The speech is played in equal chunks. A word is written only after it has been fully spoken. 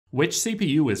Which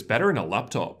CPU is better in a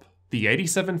laptop? The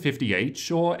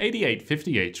 8750H or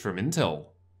 8850H from Intel?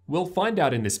 We'll find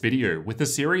out in this video with a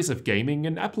series of gaming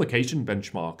and application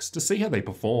benchmarks to see how they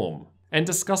perform, and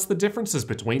discuss the differences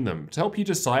between them to help you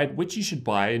decide which you should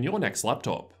buy in your next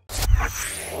laptop.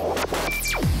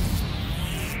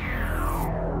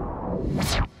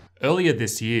 Earlier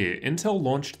this year, Intel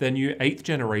launched their new 8th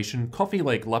generation Coffee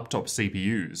Lake laptop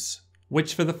CPUs,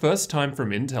 which for the first time from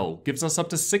Intel gives us up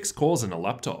to 6 cores in a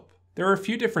laptop. There are a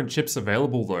few different chips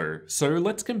available though, so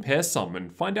let's compare some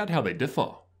and find out how they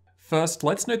differ. First,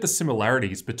 let's note the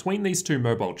similarities between these two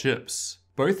mobile chips.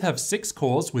 Both have 6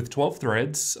 cores with 12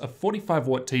 threads, a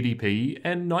 45W TDP,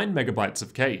 and 9 MB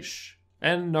of cache.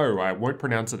 And no, I won't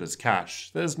pronounce it as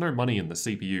cache, there's no money in the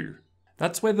CPU.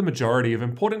 That's where the majority of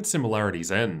important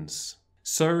similarities ends.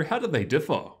 So how do they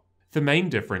differ? The main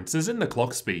difference is in the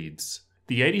clock speeds.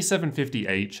 The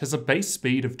 8750H has a base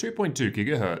speed of 2.2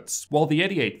 GHz, while the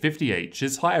 8850H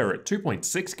is higher at 2.6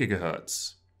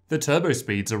 GHz. The turbo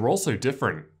speeds are also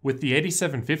different, with the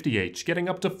 8750H getting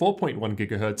up to 4.1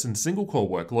 GHz in single-core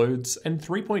workloads and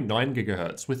 3.9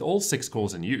 GHz with all 6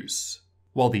 cores in use,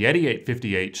 while the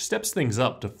 8850H steps things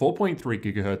up to 4.3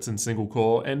 GHz in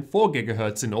single-core and 4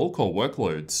 GHz in all-core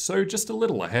workloads, so just a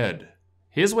little ahead.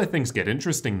 Here's where things get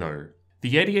interesting though.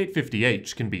 The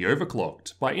 8850H can be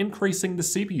overclocked by increasing the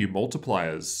CPU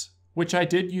multipliers, which I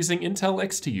did using Intel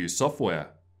XTU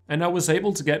software, and I was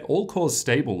able to get all cores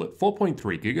stable at 4.3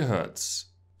 GHz.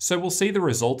 So we'll see the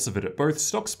results of it at both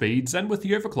stock speeds and with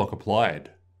the overclock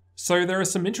applied. So there are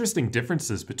some interesting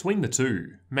differences between the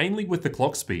two, mainly with the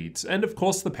clock speeds and of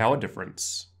course the power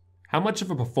difference. How much of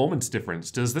a performance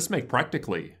difference does this make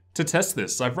practically? To test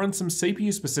this, I've run some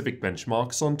CPU-specific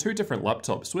benchmarks on 2 different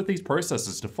laptops with these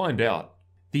processors to find out.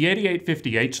 The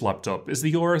 8850H laptop is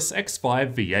the Aorus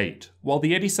X5 V8, while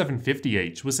the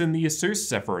 8750H was in the Asus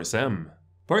Zephyrus M.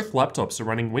 Both laptops are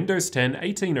running Windows 10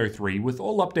 1803 with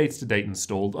all updates to date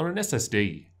installed on an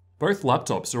SSD. Both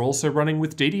laptops are also running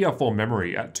with DDR4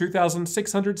 memory at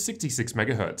 2666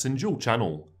 MHz in dual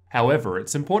channel. However,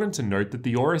 it's important to note that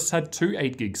the Aorus had 2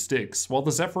 8GB sticks, while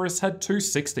the Zephyrus had 2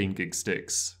 16GB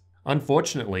sticks.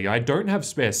 Unfortunately, I don't have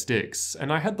spare sticks,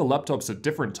 and I had the laptops at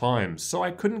different times, so I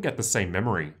couldn't get the same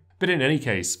memory. But in any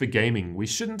case, for gaming, we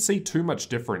shouldn't see too much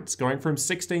difference going from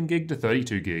 16GB to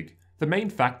 32GB. The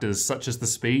main factors such as the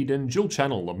speed and dual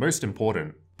channel are most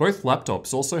important. Both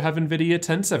laptops also have NVIDIA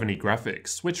 1070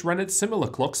 graphics, which run at similar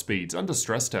clock speeds under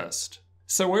stress test.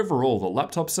 So overall, the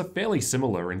laptops are fairly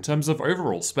similar in terms of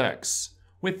overall specs,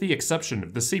 with the exception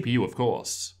of the CPU of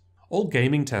course. All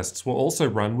gaming tests were also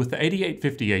run with the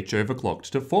 8850H overclocked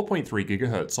to 4.3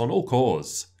 GHz on all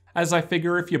cores, as I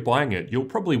figure if you're buying it, you'll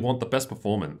probably want the best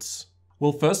performance.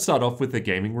 We'll first start off with the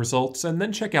gaming results and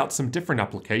then check out some different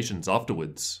applications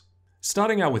afterwards.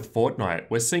 Starting out with Fortnite,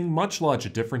 we're seeing much larger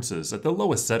differences at the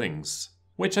lower settings,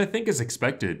 which I think is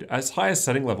expected as higher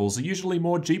setting levels are usually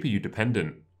more GPU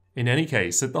dependent. In any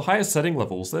case, at the higher setting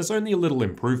levels there's only a little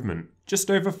improvement,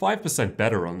 just over 5%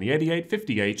 better on the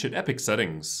 8850H at epic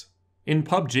settings. In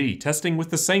PUBG, testing with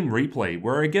the same replay,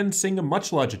 we're again seeing a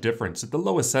much larger difference at the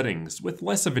lower settings, with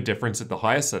less of a difference at the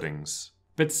higher settings.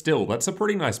 But still, that's a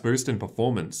pretty nice boost in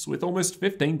performance, with almost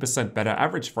 15% better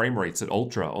average frame rates at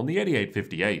Ultra on the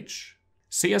 8850H.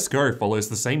 CSGO follows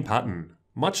the same pattern.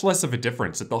 Much less of a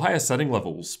difference at the higher setting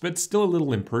levels, but still a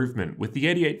little improvement with the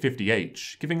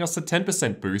 8850H, giving us a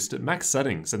 10% boost at max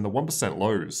settings and the 1%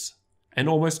 lows, and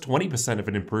almost 20% of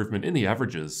an improvement in the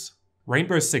averages.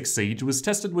 Rainbow Six Siege was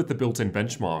tested with the built-in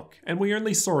benchmark, and we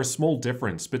only saw a small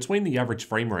difference between the average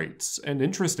frame rates, and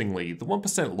interestingly, the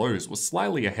 1% lows were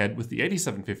slightly ahead with the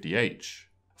 8750H.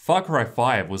 Far Cry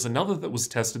 5 was another that was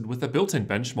tested with a built-in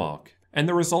benchmark, and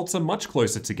the results are much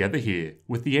closer together here,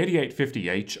 with the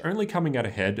 8850H only coming out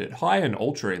ahead at high and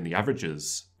ultra in the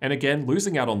averages, and again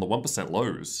losing out on the 1%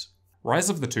 lows. Rise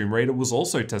of the Tomb Raider was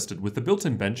also tested with the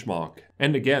built-in benchmark,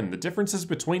 and again the differences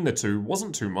between the two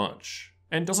wasn't too much,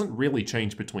 and doesn't really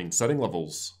change between setting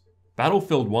levels.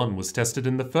 Battlefield 1 was tested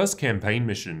in the first campaign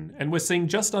mission, and we're seeing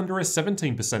just under a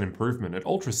 17% improvement at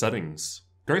ultra settings.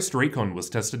 Ghost Recon was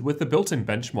tested with the built-in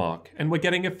benchmark, and we're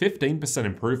getting a 15%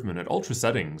 improvement at ultra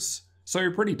settings. So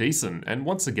pretty decent, and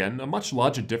once again, a much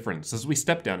larger difference as we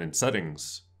step down in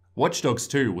settings. Watch Dogs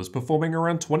 2 was performing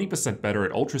around 20% better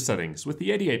at ultra settings with the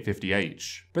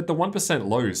 8850H, but the 1%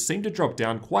 lows seemed to drop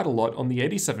down quite a lot on the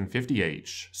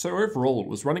 8750H, so overall it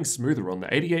was running smoother on the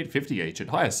 8850H at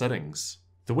higher settings.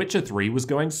 The Witcher 3 was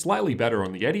going slightly better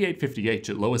on the 8850H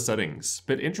at lower settings,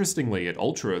 but interestingly at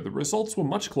ultra the results were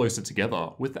much closer together,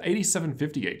 with the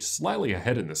 8750H slightly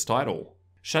ahead in this title.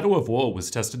 Shadow of War was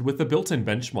tested with the built-in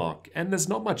benchmark, and there's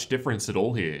not much difference at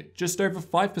all here, just over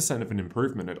 5% of an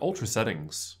improvement at ultra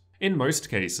settings. In most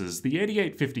cases, the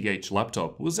 8850H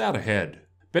laptop was out ahead,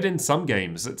 but in some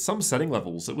games at some setting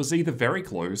levels it was either very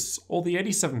close, or the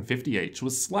 8750H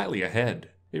was slightly ahead.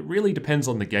 It really depends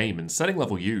on the game and setting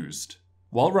level used.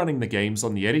 While running the games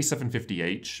on the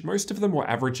 8750H, most of them were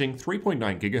averaging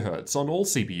 3.9 GHz on all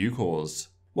CPU cores,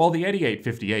 while the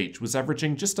 8850H was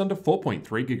averaging just under 4.3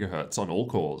 GHz on all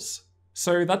cores.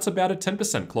 So that's about a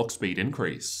 10% clock speed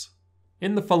increase.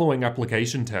 In the following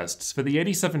application tests for the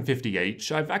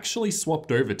 8750H, I've actually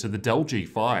swapped over to the Dell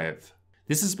G5.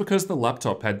 This is because the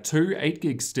laptop had two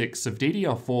 8GB sticks of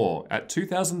DDR4 at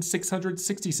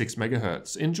 2666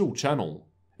 MHz in dual channel,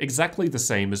 exactly the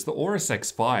same as the Aorus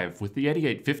X5 with the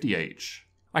 8850H.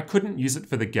 I couldn't use it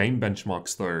for the game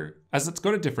benchmarks though, as it's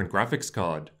got a different graphics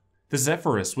card. The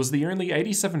Zephyrus was the only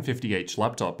 8750H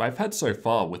laptop I've had so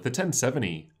far with the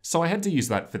 1070, so I had to use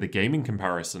that for the gaming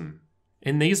comparison.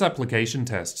 In these application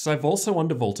tests, I've also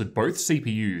undervolted both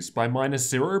CPUs by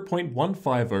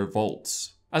 -0.150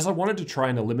 volts, as I wanted to try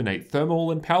and eliminate thermal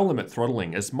and power limit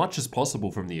throttling as much as possible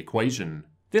from the equation.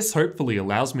 This hopefully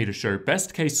allows me to show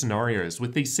best case scenarios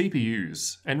with these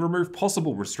CPUs, and remove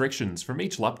possible restrictions from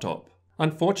each laptop.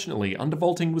 Unfortunately,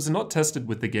 undervolting was not tested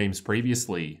with the games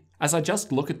previously, as I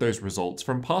just look at those results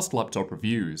from past laptop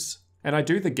reviews, and I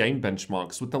do the game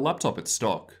benchmarks with the laptop at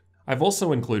stock. I've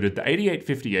also included the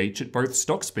 8850H at both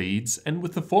stock speeds and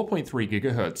with the 4.3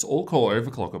 GHz all-core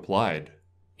overclock applied.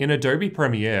 In Adobe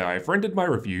Premiere, I've rendered my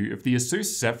review of the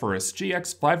Asus Zephyrus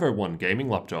GX501 gaming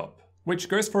laptop, which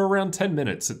goes for around 10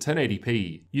 minutes at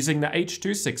 1080p, using the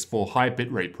H.264 high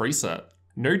bitrate preset.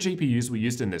 No GPUs were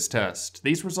used in this test,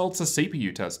 these results are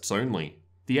CPU tests only.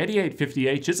 The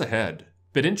 8850H is ahead,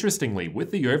 but interestingly,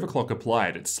 with the overclock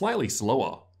applied, it's slightly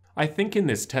slower. I think in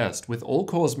this test, with all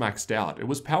cores maxed out, it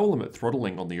was power limit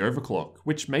throttling on the overclock,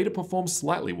 which made it perform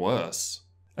slightly worse.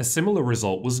 A similar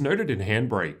result was noted in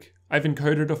Handbrake. I've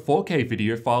encoded a 4K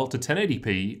video file to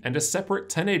 1080p and a separate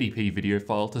 1080p video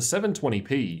file to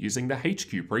 720p using the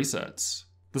HQ presets.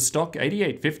 The stock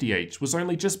 8850H was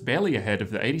only just barely ahead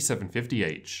of the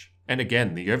 8750H, and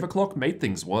again the overclock made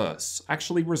things worse,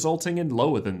 actually resulting in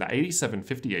lower than the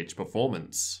 8750H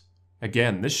performance.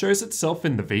 Again, this shows itself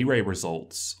in the V-Ray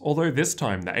results, although this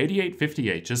time the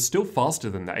 8850H is still faster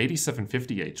than the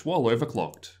 8750H while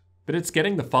overclocked, but it's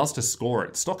getting the fastest score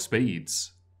at stock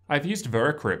speeds. I've used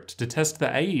VeraCrypt to test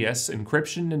the AES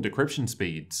encryption and decryption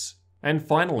speeds. And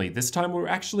finally, this time we're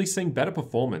actually seeing better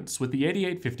performance with the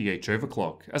 8850H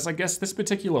overclock, as I guess this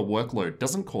particular workload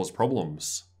doesn't cause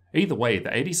problems. Either way, the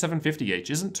 8750H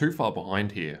isn't too far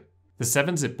behind here. The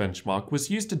 7-zip benchmark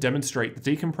was used to demonstrate the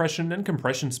decompression and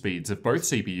compression speeds of both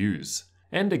CPUs.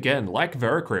 And again, like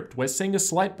VeraCrypt, we're seeing a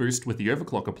slight boost with the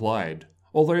overclock applied,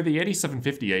 although the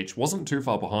 8750H wasn't too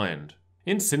far behind.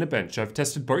 In Cinebench, I've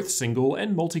tested both single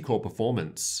and multi-core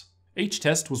performance. Each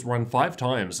test was run 5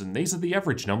 times, and these are the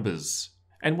average numbers.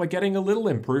 And we're getting a little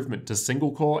improvement to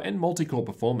single-core and multi-core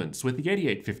performance with the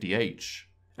 8850H,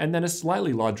 and then a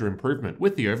slightly larger improvement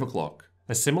with the overclock.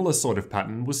 A similar sort of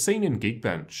pattern was seen in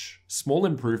Geekbench, small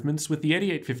improvements with the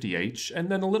 8850H and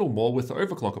then a little more with the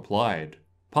overclock applied.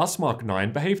 Passmark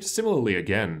 9 behaved similarly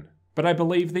again, but I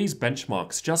believe these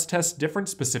benchmarks just test different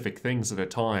specific things at a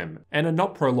time, and are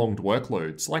not prolonged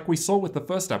workloads like we saw with the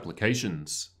first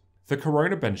applications. The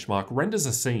Corona benchmark renders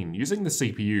a scene using the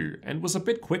CPU, and was a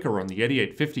bit quicker on the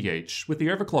 8850H, with the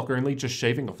overclock only just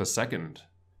shaving off a second.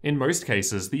 In most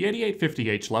cases, the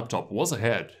 8850H laptop was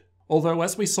ahead, although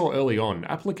as we saw early on,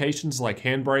 applications like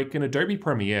Handbrake and Adobe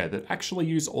Premiere that actually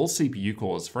use all CPU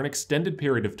cores for an extended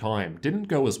period of time didn't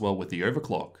go as well with the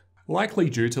overclock, likely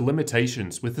due to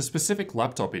limitations with the specific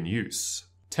laptop in use.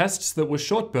 Tests that were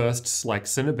short bursts like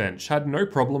Cinebench had no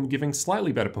problem giving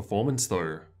slightly better performance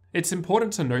though. It's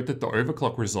important to note that the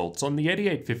overclock results on the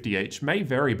 8850H may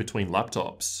vary between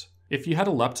laptops. If you had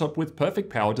a laptop with perfect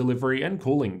power delivery and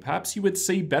cooling, perhaps you would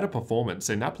see better performance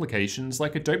in applications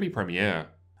like Adobe Premiere.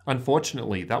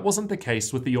 Unfortunately, that wasn't the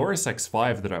case with the Aorus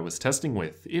X5 that I was testing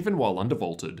with, even while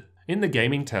undervolted. In the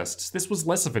gaming tests, this was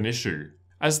less of an issue,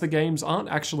 as the games aren't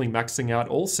actually maxing out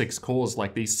all 6 cores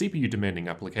like these CPU-demanding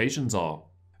applications are.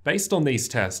 Based on these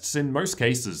tests, in most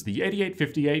cases, the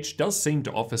 8850H does seem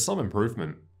to offer some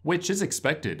improvement, which is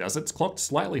expected as it's clocked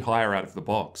slightly higher out of the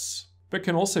box, but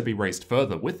can also be raised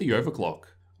further with the overclock.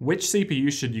 Which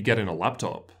CPU should you get in a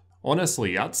laptop?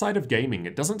 Honestly, outside of gaming,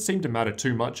 it doesn't seem to matter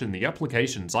too much in the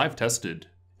applications I've tested.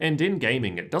 And in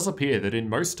gaming, it does appear that in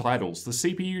most titles, the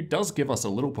CPU does give us a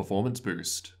little performance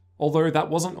boost, although that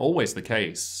wasn't always the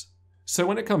case. So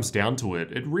when it comes down to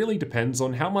it, it really depends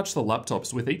on how much the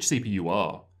laptops with each CPU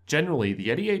are. Generally, the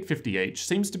 8850H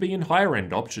seems to be in higher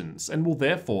end options and will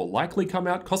therefore likely come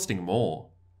out costing more.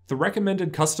 The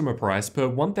recommended customer price per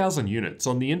 1000 units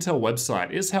on the Intel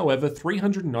website is however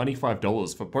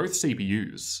 $395 for both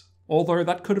CPUs, although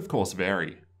that could of course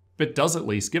vary, but does at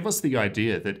least give us the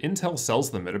idea that Intel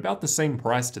sells them at about the same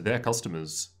price to their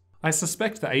customers. I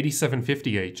suspect the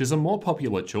 8750H is a more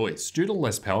popular choice due to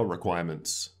less power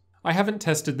requirements. I haven't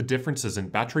tested the differences in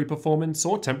battery performance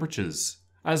or temperatures,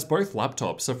 as both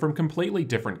laptops are from completely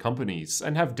different companies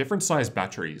and have different sized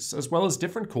batteries as well as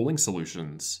different cooling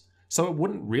solutions, so it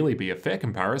wouldn't really be a fair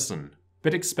comparison.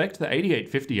 But expect the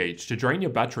 8850H to drain your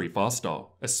battery faster,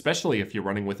 especially if you're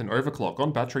running with an overclock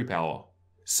on battery power.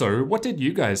 So what did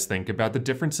you guys think about the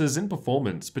differences in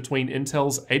performance between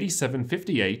Intel's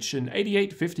 8750H and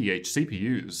 8850H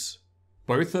CPUs?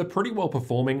 Both are pretty well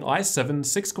performing i7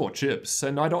 6-core chips,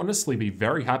 and I'd honestly be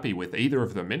very happy with either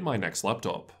of them in my next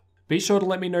laptop. Be sure to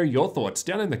let me know your thoughts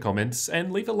down in the comments,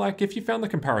 and leave a like if you found the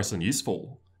comparison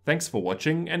useful. Thanks for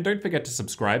watching, and don't forget to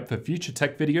subscribe for future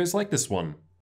tech videos like this one.